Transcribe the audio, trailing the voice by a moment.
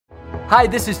Hi,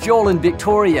 this is Joel and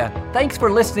Victoria. Thanks for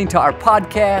listening to our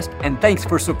podcast, and thanks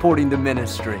for supporting the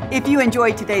ministry. If you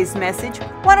enjoyed today's message,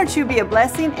 why don't you be a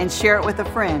blessing and share it with a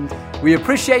friend? We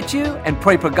appreciate you and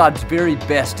pray for God's very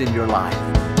best in your life.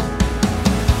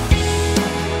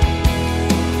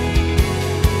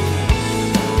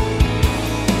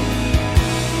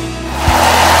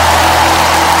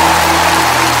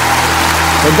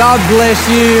 Well, God bless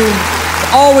you.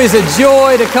 It's always a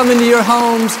joy to come into your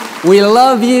homes. We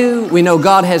love you. We know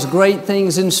God has great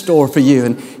things in store for you.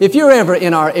 And if you're ever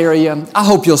in our area, I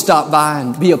hope you'll stop by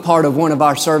and be a part of one of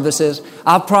our services.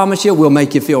 I promise you, we'll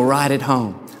make you feel right at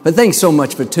home. But thanks so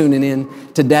much for tuning in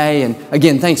today. And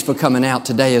again, thanks for coming out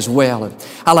today as well. And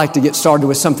I like to get started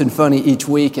with something funny each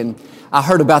week. And I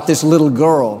heard about this little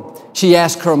girl. She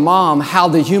asked her mom how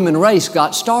the human race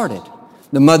got started.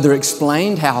 The mother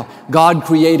explained how God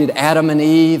created Adam and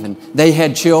Eve, and they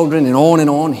had children, and on and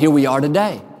on. Here we are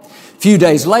today. A few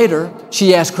days later,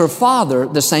 she asked her father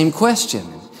the same question.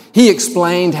 He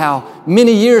explained how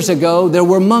many years ago there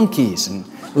were monkeys, and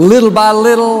little by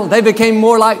little they became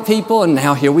more like people, and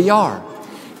now here we are.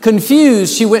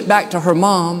 Confused, she went back to her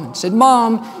mom and said,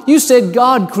 "Mom, you said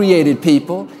God created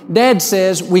people. Dad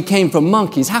says we came from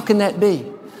monkeys. How can that be?"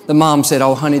 The mom said,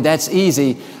 "Oh, honey, that's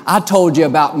easy. I told you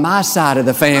about my side of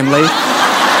the family.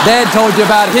 Dad told you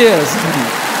about his."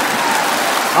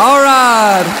 All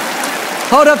right.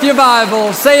 Hold up your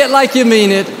Bible. Say it like you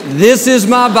mean it. This is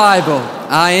my Bible.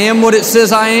 I am what it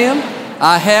says I am.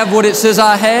 I have what it says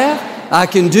I have. I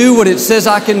can do what it says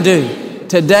I can do.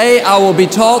 Today I will be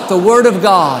taught the Word of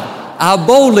God. I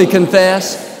boldly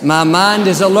confess. My mind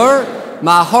is alert.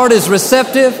 My heart is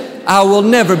receptive. I will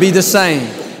never be the same.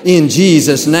 In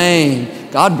Jesus' name,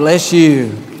 God bless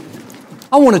you.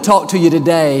 I want to talk to you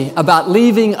today about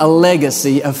leaving a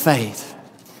legacy of faith.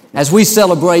 As we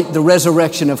celebrate the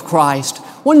resurrection of Christ,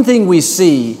 one thing we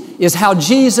see is how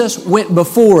Jesus went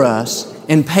before us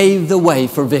and paved the way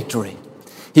for victory.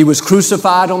 He was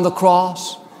crucified on the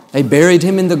cross. They buried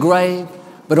Him in the grave.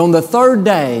 But on the third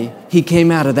day, He came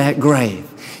out of that grave.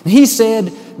 And He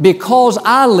said, "Because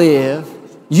I live,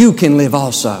 you can live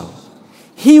also."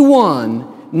 He won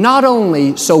not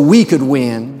only so we could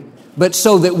win, but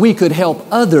so that we could help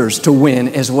others to win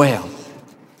as well.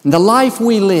 The life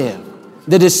we live,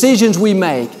 the decisions we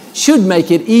make, should make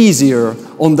it easier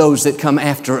on those that come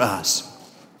after us.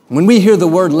 When we hear the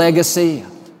word legacy,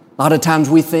 a lot of times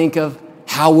we think of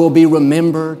how we'll be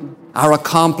remembered, our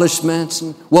accomplishments,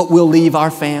 and what we'll leave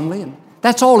our family. And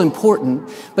that's all important,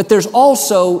 but there's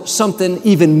also something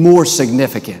even more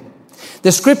significant.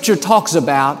 The Scripture talks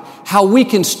about how we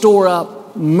can store up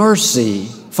mercy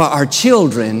for our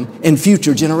children and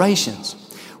future generations.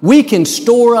 We can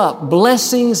store up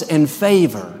blessings and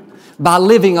favor by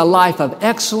living a life of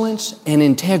excellence and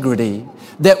integrity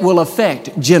that will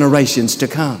affect generations to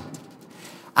come.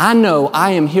 I know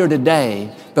I am here today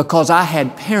because I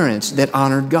had parents that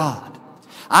honored God.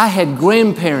 I had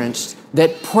grandparents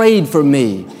that prayed for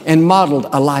me and modeled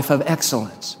a life of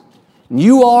excellence.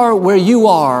 You are where you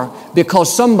are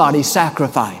because somebody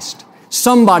sacrificed.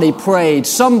 Somebody prayed,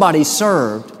 somebody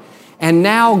served, and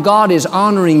now God is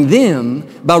honoring them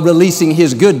by releasing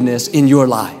His goodness in your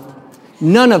life.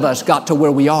 None of us got to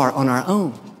where we are on our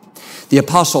own. The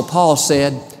Apostle Paul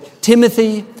said,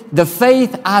 "Timothy, the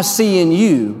faith I see in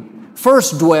you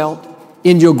first dwelt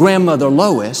in your grandmother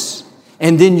Lois,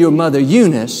 and then your mother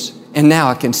Eunice, and now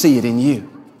I can see it in you."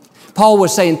 Paul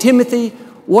was saying, "Timothy,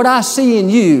 what I see in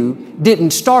you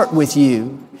didn't start with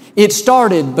you. It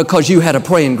started because you had a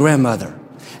praying grandmother.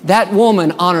 That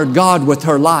woman honored God with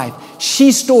her life.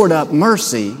 She stored up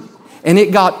mercy, and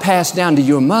it got passed down to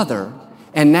your mother,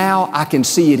 and now I can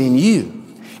see it in you."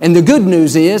 And the good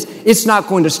news is, it's not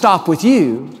going to stop with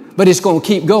you, but it's going to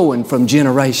keep going from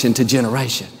generation to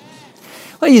generation.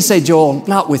 Well, you say, "Joel,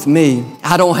 not with me.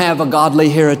 I don't have a godly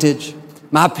heritage.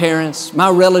 My parents, my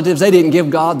relatives, they didn't give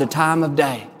God the time of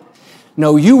day."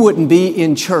 No, you wouldn't be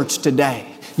in church today.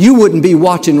 You wouldn't be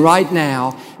watching right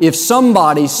now if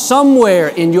somebody somewhere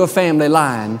in your family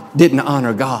line didn't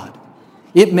honor God.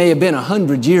 It may have been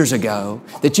 100 years ago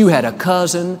that you had a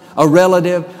cousin, a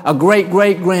relative, a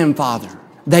great-great-grandfather.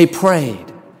 They prayed.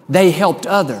 They helped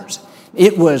others.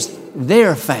 It was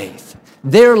their faith,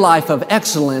 their life of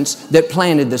excellence that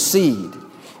planted the seed.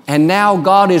 And now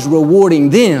God is rewarding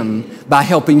them by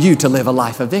helping you to live a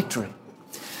life of victory.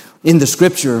 In the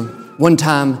Scripture, one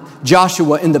time,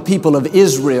 Joshua and the people of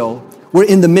Israel were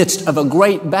in the midst of a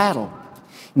great battle.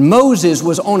 Moses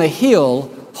was on a hill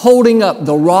holding up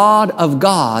the rod of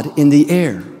God in the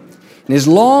air. And as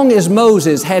long as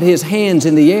Moses had his hands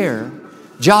in the air,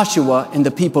 Joshua and the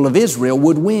people of Israel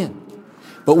would win.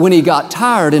 But when he got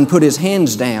tired and put his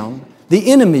hands down, the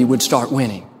enemy would start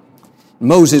winning.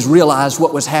 Moses realized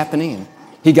what was happening, and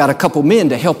he got a couple men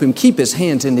to help him keep his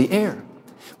hands in the air.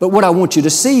 But what I want you to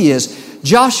see is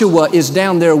Joshua is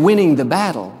down there winning the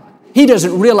battle. He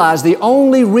doesn't realize the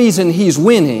only reason he's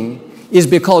winning is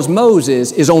because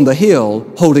Moses is on the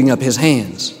hill holding up his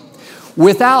hands.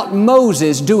 Without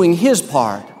Moses doing his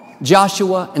part,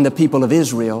 Joshua and the people of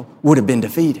Israel would have been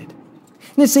defeated.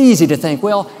 And it's easy to think,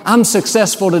 well, I'm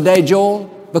successful today, Joel,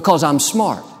 because I'm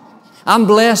smart. I'm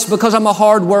blessed because I'm a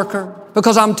hard worker,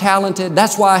 because I'm talented.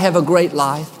 That's why I have a great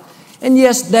life. And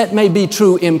yes, that may be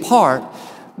true in part,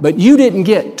 but you didn't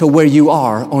get to where you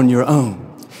are on your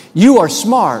own. You are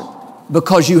smart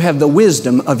because you have the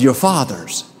wisdom of your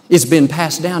fathers. It's been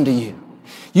passed down to you.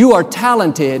 You are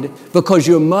talented because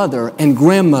your mother and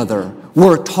grandmother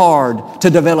worked hard to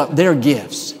develop their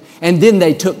gifts, and then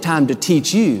they took time to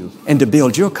teach you and to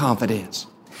build your confidence.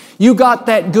 You got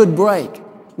that good break,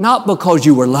 not because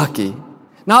you were lucky,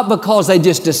 not because they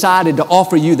just decided to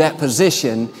offer you that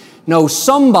position. No,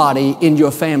 somebody in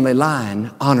your family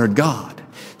line honored God.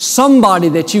 Somebody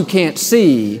that you can't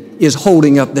see is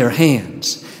holding up their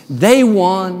hands. They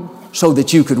won so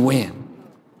that you could win.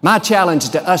 My challenge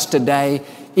to us today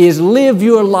is live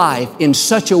your life in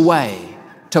such a way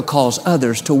to cause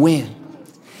others to win.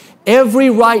 Every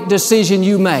right decision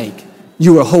you make,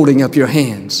 you are holding up your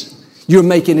hands. You're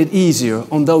making it easier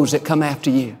on those that come after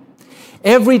you.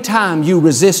 Every time you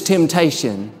resist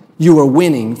temptation, you are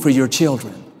winning for your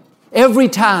children. Every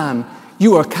time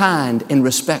you are kind and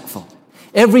respectful.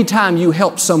 Every time you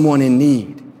help someone in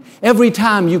need. Every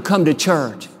time you come to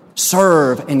church,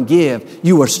 serve and give,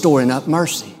 you are storing up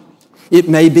mercy. It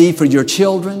may be for your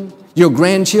children, your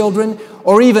grandchildren,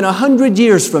 or even 100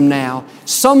 years from now,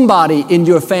 somebody in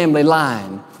your family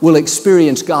line will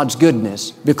experience God's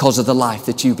goodness because of the life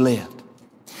that you've lived.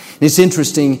 It's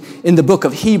interesting, in the book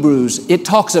of Hebrews, it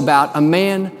talks about a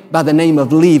man by the name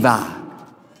of Levi.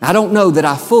 I don't know that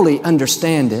I fully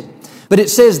understand it, but it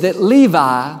says that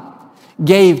Levi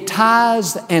gave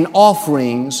tithes and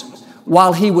offerings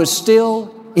while he was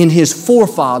still in his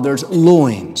forefathers'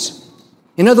 loins.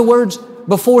 In other words,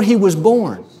 before he was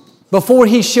born, before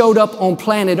he showed up on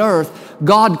planet Earth,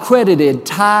 God credited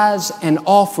tithes and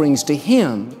offerings to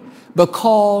him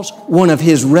because one of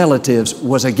his relatives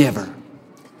was a giver.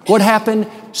 What happened?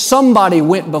 Somebody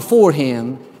went before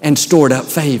him and stored up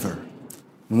favor.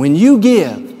 When you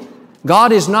give,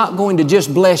 God is not going to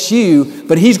just bless you,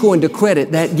 but He's going to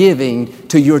credit that giving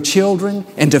to your children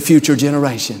and to future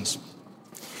generations.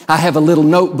 I have a little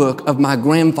notebook of my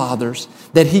grandfather's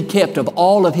that he kept of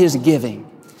all of his giving.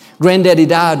 Granddaddy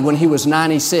died when he was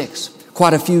 96,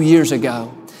 quite a few years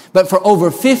ago. But for over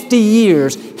 50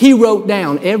 years, he wrote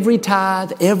down every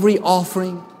tithe, every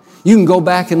offering. You can go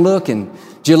back and look in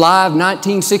July of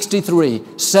 1963,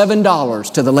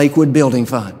 $7 to the Lakewood Building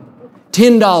Fund,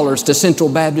 $10 to Central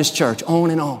Baptist Church, on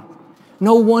and on.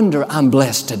 No wonder I'm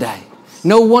blessed today.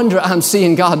 No wonder I'm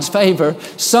seeing God's favor.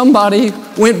 Somebody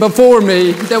went before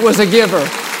me that was a giver.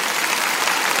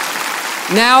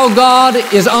 Now God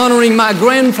is honoring my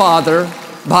grandfather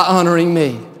by honoring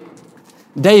me.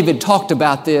 David talked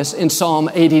about this in Psalm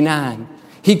 89.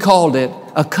 He called it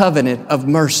a covenant of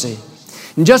mercy.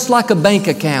 And just like a bank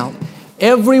account,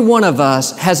 every one of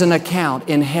us has an account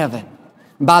in heaven.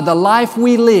 By the life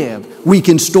we live, we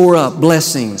can store up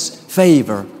blessings,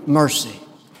 favor, mercy.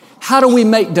 How do we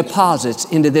make deposits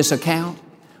into this account?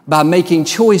 By making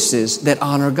choices that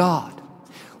honor God.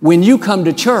 When you come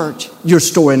to church, you're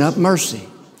storing up mercy.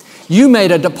 You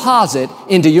made a deposit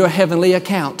into your heavenly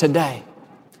account today.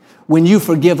 When you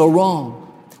forgive a wrong,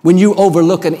 when you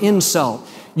overlook an insult,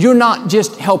 you're not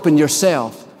just helping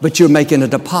yourself, but you're making a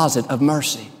deposit of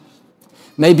mercy.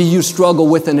 Maybe you struggle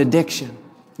with an addiction.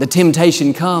 The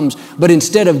temptation comes, but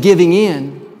instead of giving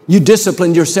in, you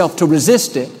disciplined yourself to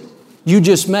resist it. You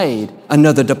just made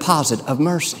another deposit of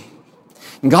mercy.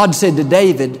 And God said to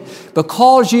David,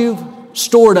 because you've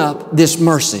stored up this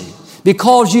mercy,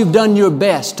 because you've done your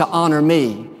best to honor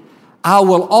me, I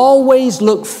will always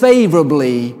look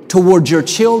favorably towards your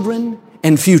children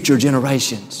and future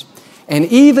generations. And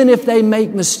even if they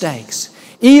make mistakes,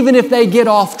 even if they get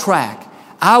off track,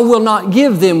 I will not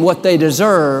give them what they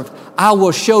deserve. I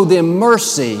will show them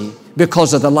mercy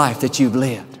because of the life that you've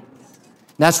lived.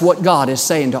 That's what God is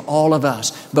saying to all of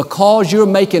us. Because you're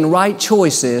making right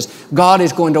choices, God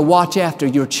is going to watch after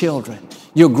your children,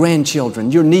 your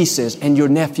grandchildren, your nieces, and your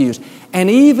nephews. And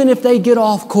even if they get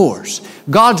off course,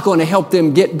 God's going to help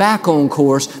them get back on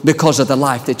course because of the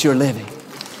life that you're living.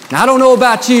 Now, I don't know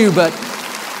about you, but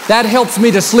that helps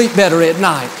me to sleep better at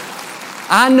night.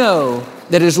 I know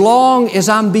that as long as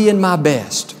I'm being my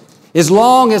best, as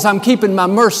long as I'm keeping my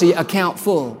mercy account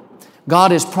full,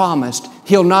 God has promised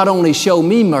He'll not only show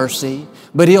me mercy,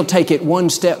 but He'll take it one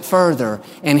step further,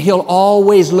 and He'll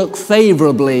always look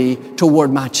favorably toward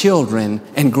my children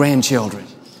and grandchildren.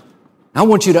 I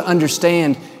want you to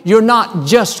understand, you're not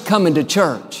just coming to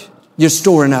church, you're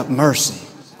storing up mercy.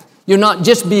 You're not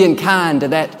just being kind to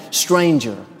that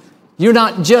stranger. You're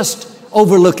not just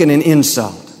overlooking an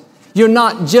insult. You're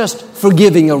not just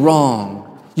forgiving a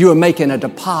wrong. You are making a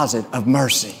deposit of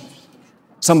mercy.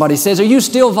 Somebody says, are you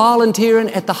still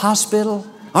volunteering at the hospital?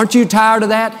 Aren't you tired of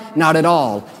that? Not at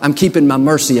all. I'm keeping my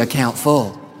mercy account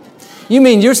full. You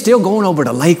mean you're still going over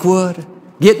to Lakewood,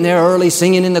 getting there early,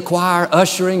 singing in the choir,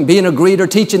 ushering, being a greeter,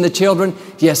 teaching the children?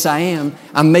 Yes, I am.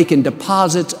 I'm making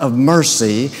deposits of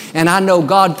mercy, and I know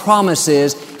God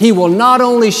promises He will not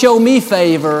only show me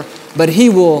favor, but He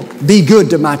will be good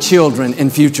to my children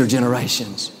and future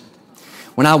generations.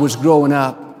 When I was growing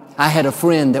up, I had a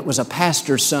friend that was a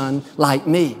pastor's son like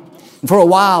me. And for a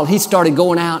while, he started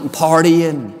going out and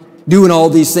partying, doing all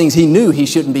these things he knew he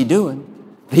shouldn't be doing.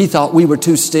 He thought we were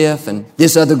too stiff and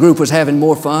this other group was having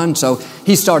more fun, so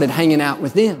he started hanging out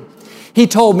with them. He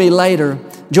told me later,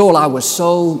 Joel, I was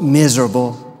so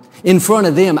miserable. In front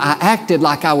of them, I acted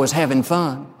like I was having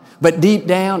fun, but deep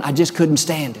down, I just couldn't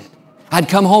stand it. I'd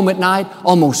come home at night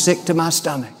almost sick to my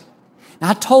stomach. And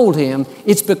I told him,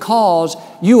 it's because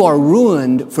you are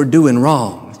ruined for doing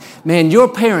wrong. Man, your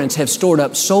parents have stored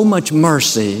up so much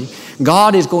mercy,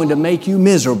 God is going to make you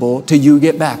miserable till you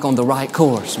get back on the right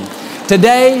course.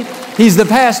 Today, he's the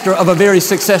pastor of a very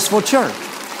successful church.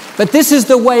 But this is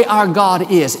the way our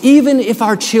God is. Even if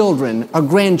our children, our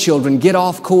grandchildren get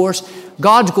off course,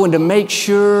 God's going to make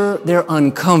sure they're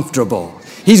uncomfortable.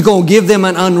 He's going to give them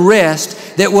an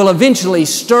unrest that will eventually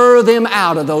stir them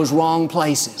out of those wrong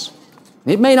places.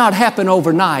 It may not happen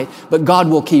overnight, but God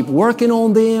will keep working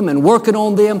on them and working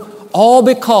on them, all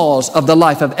because of the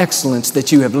life of excellence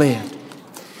that you have lived.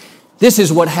 This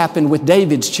is what happened with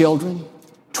David's children.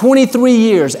 23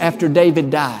 years after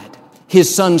David died,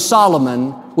 his son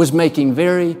Solomon was making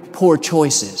very poor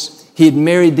choices. He had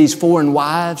married these foreign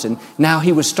wives, and now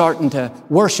he was starting to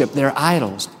worship their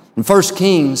idols. In 1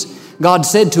 Kings, God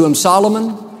said to him,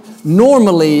 Solomon,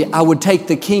 normally I would take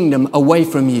the kingdom away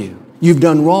from you. You've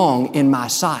done wrong in my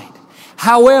sight.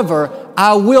 However,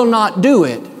 I will not do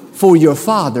it for your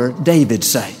father David's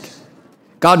sake.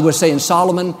 God was saying,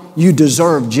 Solomon, you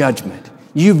deserve judgment.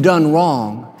 You've done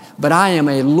wrong, but I am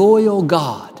a loyal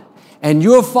God. And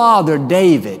your father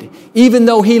David, even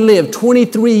though he lived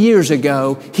 23 years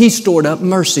ago, he stored up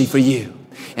mercy for you.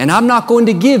 And I'm not going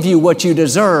to give you what you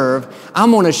deserve. I'm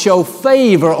going to show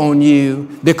favor on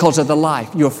you because of the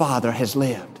life your father has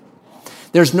lived.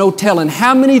 There's no telling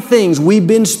how many things we've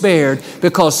been spared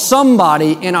because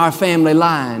somebody in our family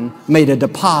line made a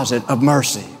deposit of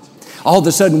mercy. All of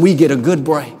a sudden we get a good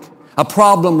break, a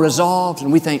problem resolved,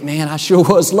 and we think, man, I sure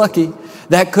was lucky.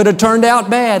 That could have turned out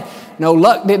bad. No,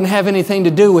 luck didn't have anything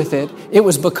to do with it. It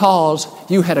was because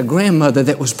you had a grandmother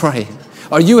that was praying,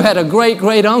 or you had a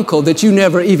great uncle that you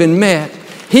never even met.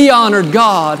 He honored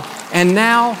God, and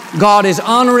now God is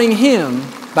honoring him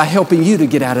by helping you to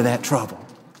get out of that trouble.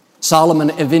 Solomon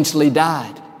eventually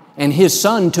died, and his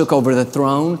son took over the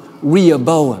throne,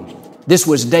 Rehoboam. This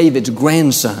was David's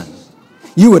grandson.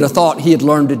 You would have thought he had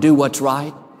learned to do what's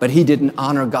right, but he didn't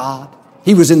honor God.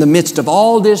 He was in the midst of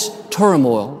all this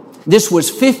turmoil. This was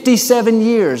 57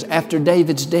 years after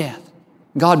David's death.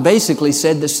 God basically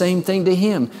said the same thing to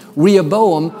him.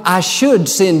 Rehoboam, I should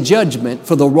send judgment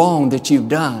for the wrong that you've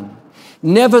done.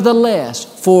 Nevertheless,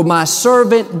 for my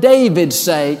servant David's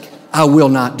sake, I will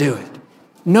not do it.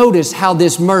 Notice how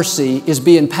this mercy is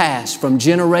being passed from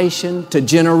generation to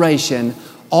generation,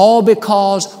 all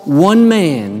because one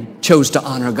man chose to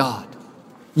honor God.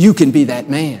 You can be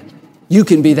that man. You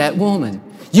can be that woman.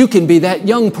 You can be that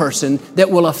young person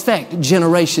that will affect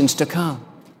generations to come.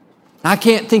 I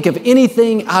can't think of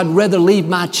anything I'd rather leave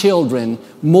my children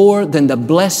more than the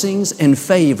blessings and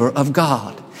favor of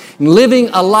God. Living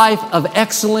a life of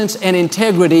excellence and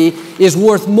integrity is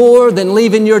worth more than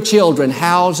leaving your children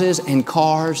houses and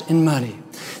cars and money.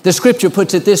 The scripture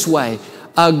puts it this way,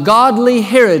 a godly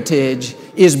heritage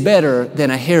is better than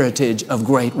a heritage of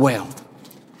great wealth.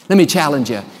 Let me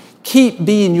challenge you. Keep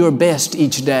being your best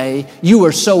each day. You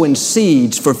are sowing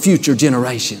seeds for future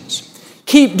generations.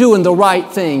 Keep doing the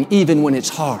right thing even when it's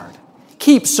hard.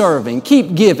 Keep serving,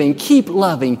 keep giving, keep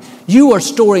loving. You are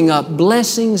storing up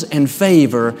blessings and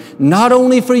favor, not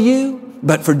only for you,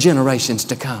 but for generations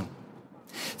to come.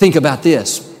 Think about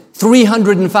this.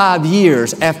 305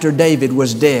 years after David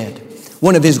was dead,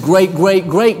 one of his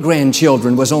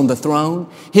great-grandchildren was on the throne.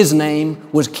 His name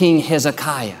was King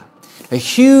Hezekiah. A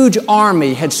huge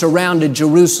army had surrounded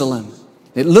Jerusalem.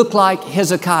 It looked like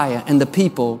Hezekiah and the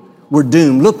people were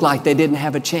doomed, looked like they didn't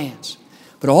have a chance.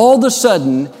 But all of a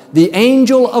sudden, the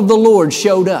angel of the Lord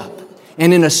showed up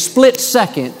and in a split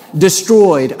second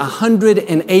destroyed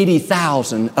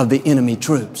 180,000 of the enemy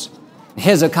troops.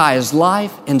 Hezekiah's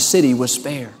life and city was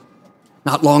spared.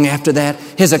 Not long after that,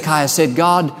 Hezekiah said,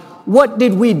 God, what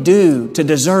did we do to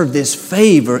deserve this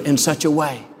favor in such a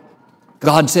way?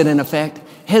 God said, in effect,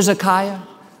 Hezekiah,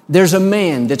 there's a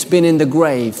man that's been in the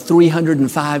grave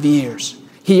 305 years.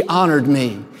 He honored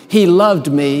me. He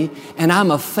loved me, and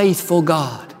I'm a faithful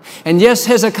God. And yes,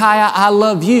 Hezekiah, I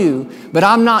love you, but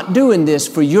I'm not doing this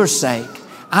for your sake.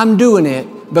 I'm doing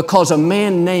it because a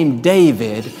man named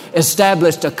David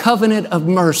established a covenant of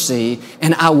mercy,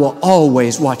 and I will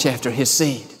always watch after his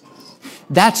seed.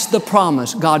 That's the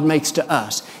promise God makes to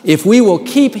us. If we will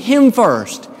keep Him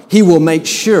first, He will make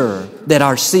sure that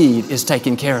our seed is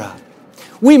taken care of.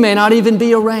 We may not even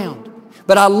be around,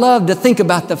 but I love to think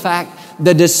about the fact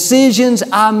the decisions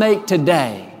I make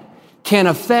today can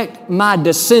affect my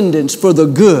descendants for the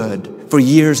good for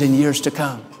years and years to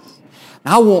come.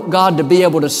 I want God to be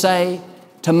able to say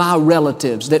to my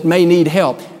relatives that may need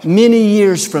help many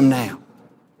years from now,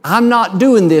 I'm not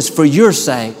doing this for your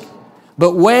sake,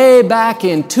 but way back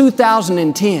in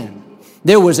 2010,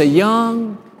 there was a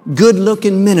young,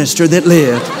 good-looking minister that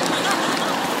lived.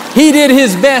 He did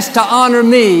his best to honor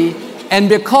me, and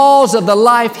because of the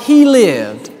life he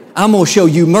lived, I'm going to show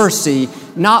you mercy,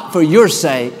 not for your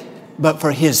sake, but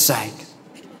for his sake.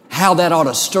 How that ought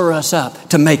to stir us up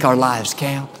to make our lives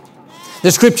count.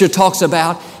 The Scripture talks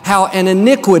about how an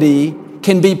iniquity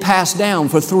can be passed down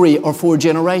for 3 or 4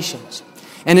 generations.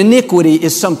 An iniquity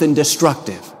is something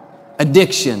destructive.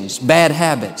 Addictions, bad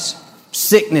habits,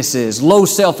 sicknesses, low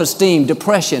self-esteem,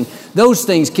 depression, those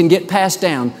things can get passed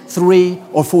down 3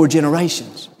 or 4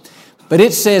 generations. But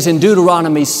it says in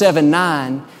Deuteronomy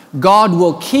 7:9, God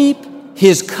will keep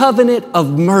His covenant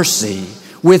of mercy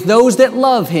with those that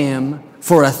love Him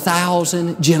for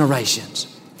 1,000 generations.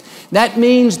 That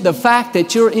means the fact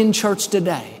that you're in church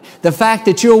today, the fact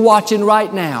that you're watching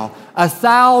right now,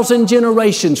 1,000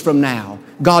 generations from now,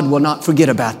 God will not forget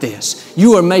about this.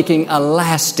 You are making a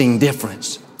lasting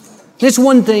difference. It's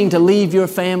one thing to leave your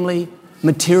family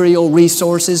material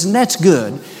resources, and that's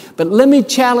good. But let me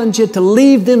challenge you to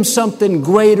leave them something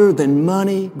greater than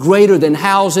money, greater than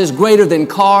houses, greater than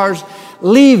cars.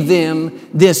 Leave them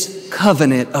this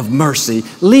covenant of mercy.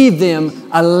 Leave them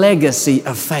a legacy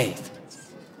of faith.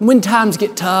 When times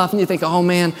get tough and you think, oh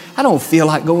man, I don't feel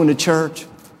like going to church.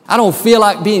 I don't feel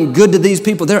like being good to these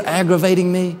people. They're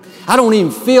aggravating me. I don't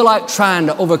even feel like trying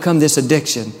to overcome this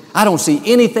addiction. I don't see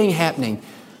anything happening.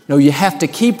 No, you have to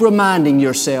keep reminding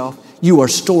yourself you are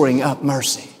storing up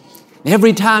mercy.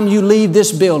 Every time you leave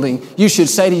this building, you should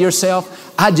say to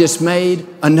yourself, I just made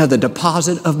another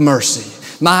deposit of mercy.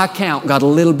 My account got a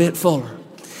little bit fuller.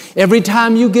 Every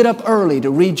time you get up early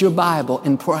to read your Bible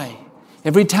and pray,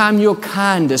 every time you're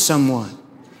kind to someone,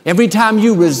 every time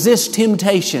you resist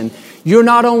temptation, you're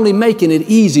not only making it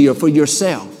easier for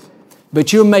yourself,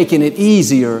 but you're making it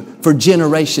easier for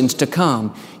generations to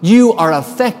come. You are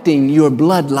affecting your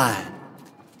bloodline.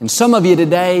 And some of you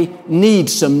today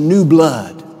need some new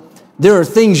blood. There are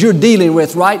things you're dealing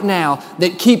with right now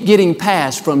that keep getting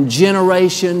passed from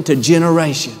generation to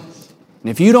generation. And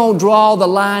if you don't draw the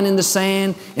line in the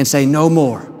sand and say, no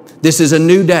more, this is a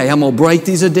new day. I'm going to break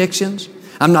these addictions.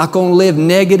 I'm not going to live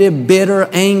negative, bitter,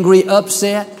 angry,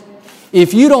 upset.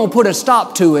 If you don't put a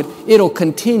stop to it, it'll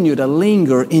continue to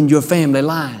linger in your family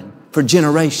line for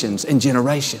generations and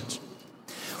generations.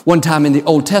 One time in the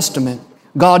Old Testament,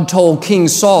 God told King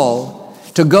Saul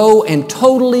to go and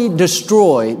totally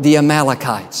destroy the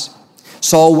Amalekites.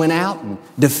 Saul went out and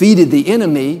defeated the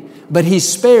enemy, but he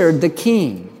spared the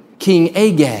king, King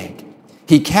Agag.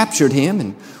 He captured him,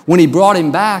 and when he brought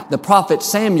him back, the prophet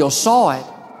Samuel saw it.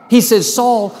 He said,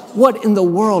 Saul, what in the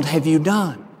world have you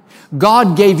done?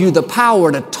 God gave you the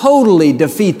power to totally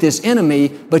defeat this enemy,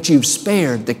 but you've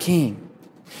spared the king.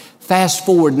 Fast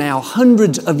forward now,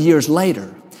 hundreds of years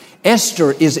later,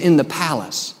 Esther is in the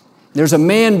palace. There's a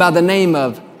man by the name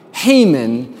of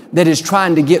Haman that is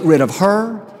trying to get rid of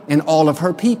her and all of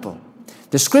her people.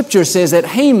 The Scripture says that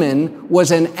Haman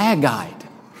was an Agite,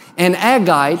 and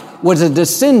Agite was a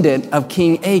descendant of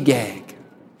King Agag.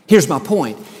 Here's my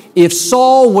point. If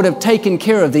Saul would have taken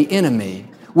care of the enemy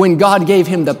when God gave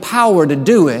him the power to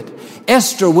do it,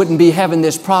 Esther wouldn't be having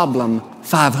this problem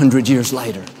 500 years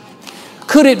later.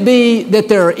 Could it be that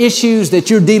there are issues that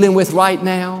you're dealing with right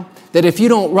now that if you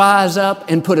don't rise up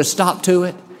and put a stop to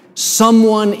it,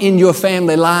 someone in your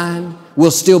family line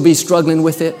will still be struggling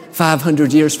with it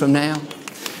 500 years from now?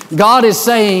 God is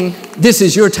saying, this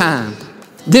is your time.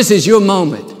 This is your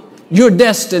moment. Your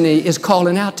destiny is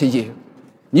calling out to you.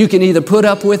 You can either put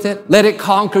up with it, let it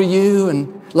conquer you,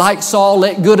 and like Saul,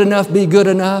 let good enough be good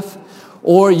enough,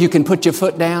 or you can put your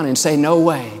foot down and say, no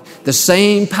way. The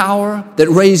same power that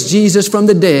raised Jesus from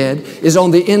the dead is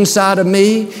on the inside of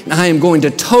me, and I am going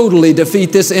to totally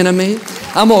defeat this enemy.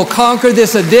 I'm going to conquer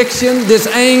this addiction, this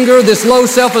anger, this low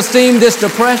self-esteem, this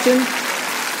depression.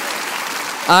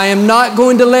 I am not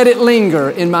going to let it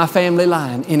linger in my family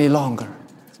line any longer.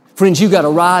 Friends, you got to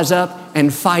rise up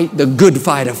and fight the good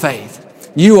fight of faith.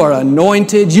 You are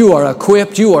anointed, you are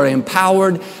equipped, you are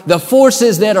empowered. The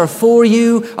forces that are for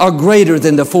you are greater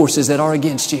than the forces that are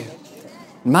against you.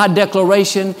 My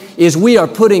declaration is we are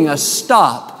putting a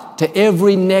stop to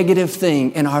every negative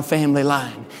thing in our family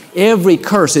line. Every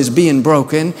curse is being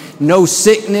broken. No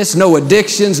sickness, no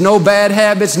addictions, no bad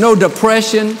habits, no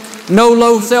depression, no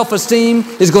low self-esteem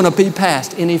is going to be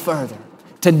passed any further.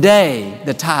 Today,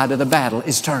 the tide of the battle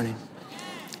is turning.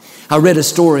 I read a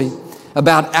story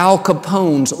about Al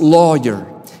Capone's lawyer.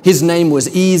 His name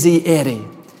was Easy Eddie.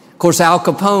 Of course, Al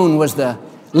Capone was the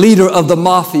leader of the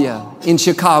mafia in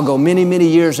Chicago many, many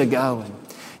years ago. And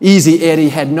Easy Eddie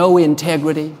had no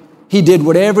integrity. He did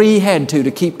whatever he had to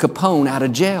keep Capone out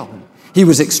of jail. He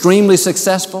was extremely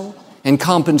successful and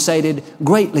compensated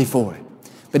greatly for it.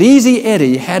 But Easy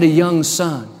Eddie had a young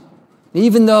son.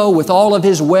 Even though with all of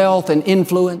his wealth and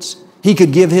influence, he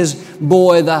could give his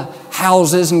boy the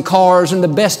houses and cars and the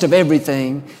best of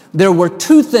everything, there were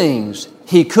two things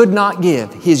he could not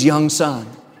give his young son,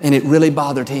 and it really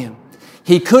bothered him.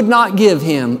 He could not give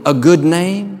him a good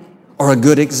name or a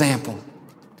good example.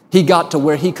 He got to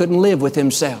where he couldn't live with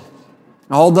himself.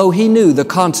 Although he knew the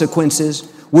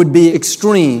consequences would be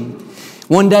extreme,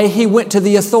 one day he went to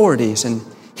the authorities and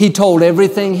he told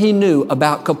everything he knew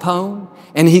about Capone,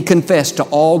 and he confessed to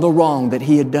all the wrong that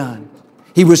he had done.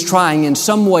 He was trying in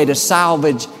some way to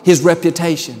salvage his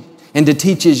reputation and to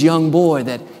teach his young boy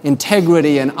that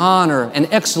integrity and honor and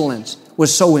excellence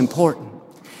was so important.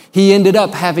 He ended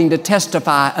up having to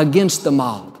testify against the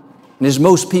mob. And as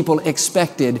most people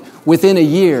expected, within a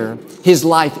year, his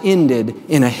life ended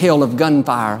in a hail of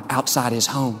gunfire outside his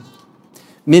home.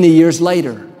 Many years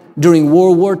later, during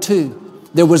World War II,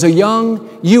 there was a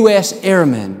young U.S.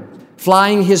 airman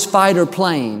flying his fighter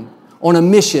plane on a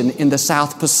mission in the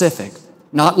South Pacific.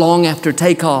 Not long after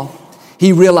takeoff,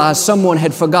 he realized someone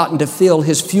had forgotten to fill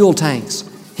his fuel tanks.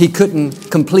 He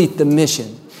couldn't complete the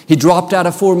mission. He dropped out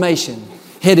of formation,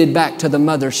 headed back to the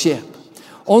mothership.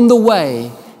 On the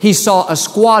way, he saw a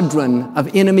squadron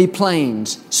of enemy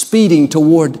planes speeding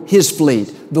toward his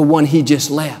fleet, the one he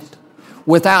just left.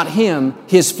 Without him,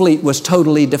 his fleet was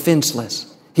totally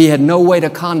defenseless. He had no way to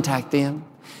contact them.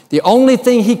 The only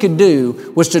thing he could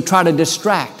do was to try to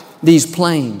distract these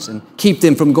planes and keep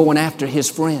them from going after his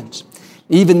friends.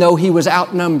 Even though he was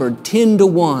outnumbered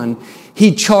 10-1,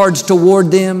 he charged toward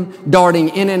them, darting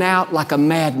in and out like a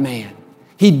madman.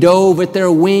 He dove at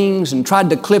their wings and tried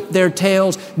to clip their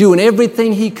tails, doing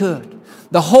everything he could.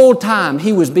 The whole time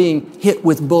he was being hit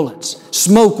with bullets.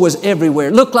 Smoke was everywhere.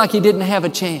 It looked like he didn't have a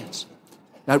chance.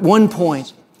 At one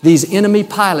point, these enemy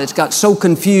pilots got so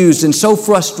confused and so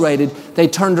frustrated, they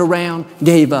turned around,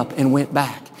 gave up, and went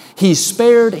back. He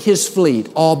spared his fleet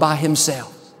all by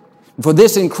himself. For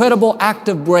this incredible act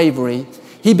of bravery,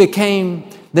 he became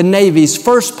the Navy's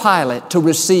first pilot to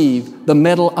receive the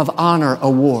Medal of Honor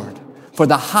award for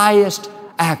the highest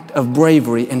act of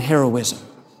bravery and heroism.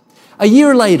 A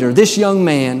year later, this young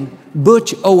man,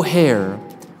 Butch O'Hare,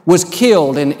 was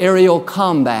killed in aerial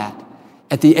combat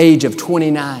at the age of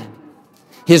 29.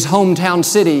 His hometown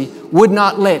city would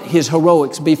not let his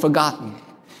heroics be forgotten.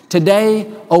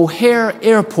 Today, O'Hare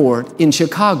Airport in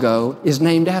Chicago is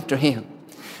named after him.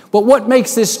 But what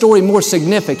makes this story more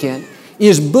significant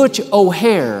is Butch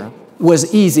O'Hare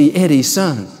was Easy Eddie's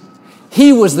son.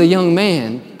 He was the young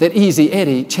man that Easy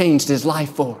Eddie changed his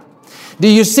life for. Do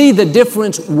you see the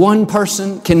difference one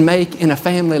person can make in a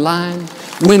family line?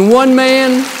 When one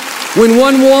man, when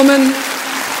one woman,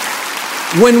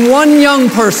 when one young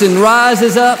person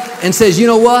rises up and says, you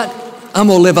know what? I'm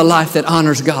going to live a life that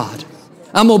honors God.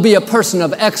 I'm going to be a person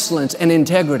of excellence and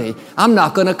integrity. I'm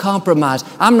not going to compromise.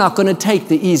 I'm not going to take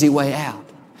the easy way out.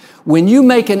 When you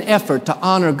make an effort to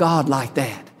honor God like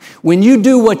that, when you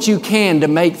do what you can to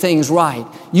make things right,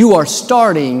 you are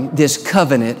starting this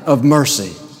covenant of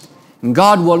mercy. And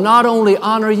God will not only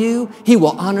honor you, He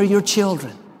will honor your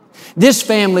children. This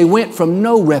family went from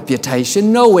no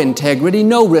reputation, no integrity,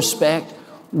 no respect,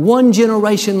 one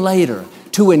generation later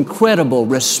to incredible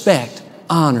respect,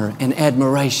 honor, and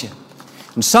admiration.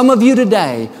 And some of you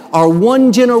today are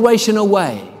one generation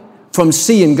away from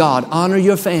seeing God honor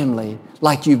your family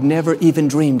like you've never even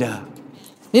dreamed of.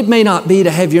 It may not be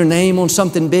to have your name on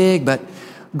something big, but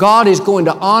God is going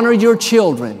to honor your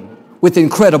children with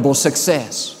incredible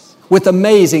success, with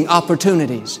amazing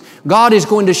opportunities. God is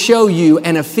going to show you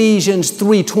an Ephesians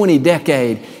 3:20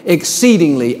 decade,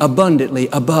 exceedingly abundantly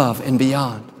above and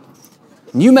beyond.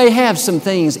 You may have some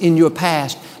things in your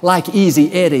past, like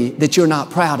Easy Eddie, that you're not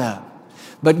proud of.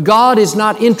 But God is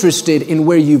not interested in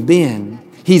where you've been.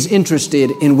 He's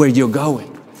interested in where you're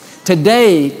going.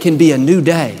 Today can be a new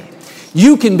day.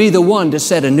 You can be the one to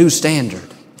set a new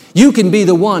standard. You can be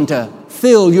the one to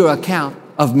fill your account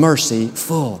of mercy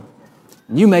full.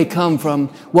 You may come from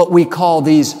what we call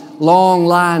these long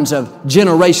lines of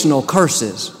generational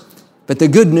curses. But the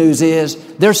good news is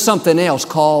there's something else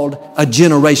called a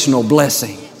generational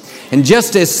blessing. And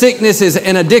just as sicknesses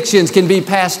and addictions can be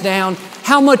passed down,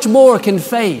 how much more can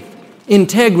faith,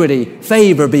 integrity,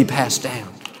 favor be passed down?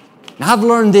 Now I've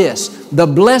learned this: the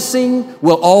blessing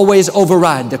will always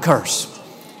override the curse.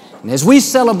 And as we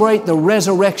celebrate the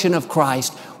resurrection of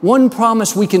Christ, one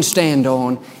promise we can stand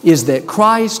on is that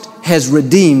Christ has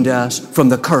redeemed us from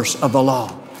the curse of the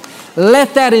law.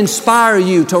 Let that inspire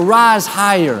you to rise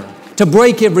higher, to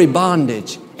break every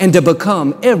bondage, and to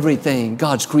become everything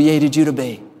God's created you to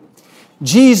be.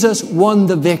 Jesus won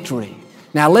the victory.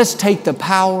 Now let's take the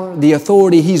power, the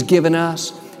authority He's given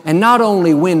us, and not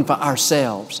only win for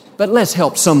ourselves, but let's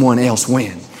help someone else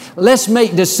win. Let's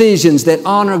make decisions that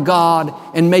honor God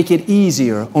and make it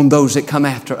easier on those that come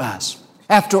after us.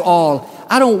 After all,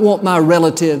 I don't want my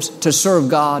relatives to serve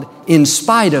God in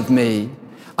spite of me.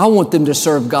 I want them to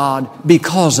serve God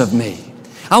because of me.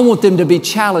 I want them to be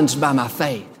challenged by my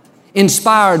faith,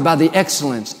 inspired by the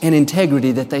excellence and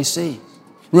integrity that they see.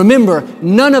 Remember,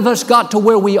 none of us got to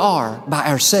where we are by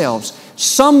ourselves.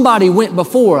 Somebody went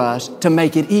before us to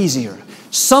make it easier.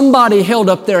 Somebody held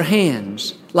up their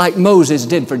hands like Moses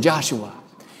did for Joshua.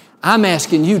 I'm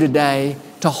asking you today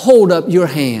to hold up your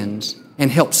hands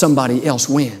and help somebody else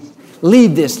win.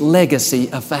 Leave this legacy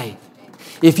of faith.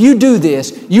 If you do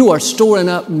this, you are storing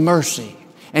up mercy.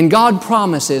 And God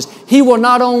promises He will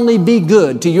not only be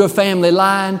good to your family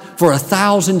line for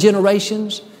 1,000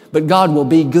 generations, but God will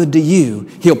be good to you.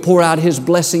 He'll pour out His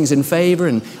blessings and favor,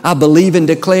 and I believe and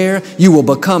declare you will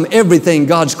become everything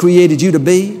God's created you to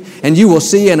be, and you will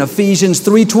see an Ephesians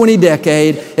 3:20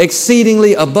 decade,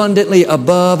 exceedingly abundantly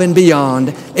above and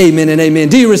beyond. Amen and amen.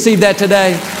 Do you receive that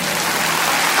today?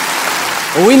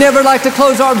 Well, we never like to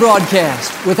close our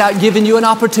broadcast without giving you an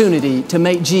opportunity to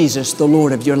make Jesus the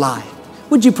Lord of your life.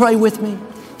 Would you pray with me?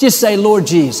 Just say, Lord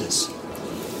Jesus,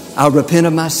 I repent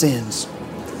of my sins.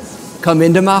 Come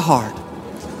into my heart.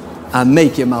 I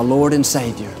make You my Lord and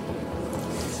Savior.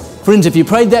 Friends, if you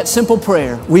prayed that simple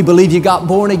prayer, we believe you got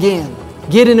born again.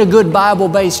 Get in a good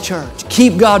Bible-based church.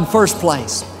 Keep God first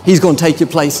place. He's going to take you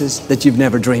places that you've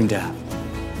never dreamed of.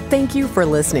 Thank you for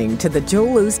listening to the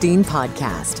Joel Osteen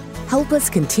Podcast. Help us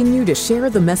continue to share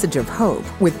the message of hope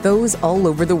with those all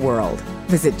over the world.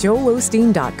 Visit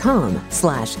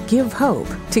joelosteen.com/give hope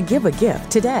to give a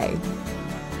gift today.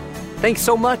 Thanks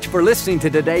so much for listening to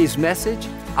today's message.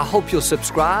 I hope you'll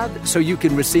subscribe so you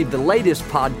can receive the latest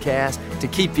podcast to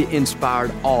keep you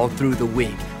inspired all through the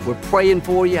week. We're praying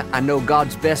for you. I know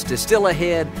God's best is still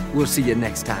ahead. We'll see you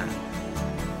next time.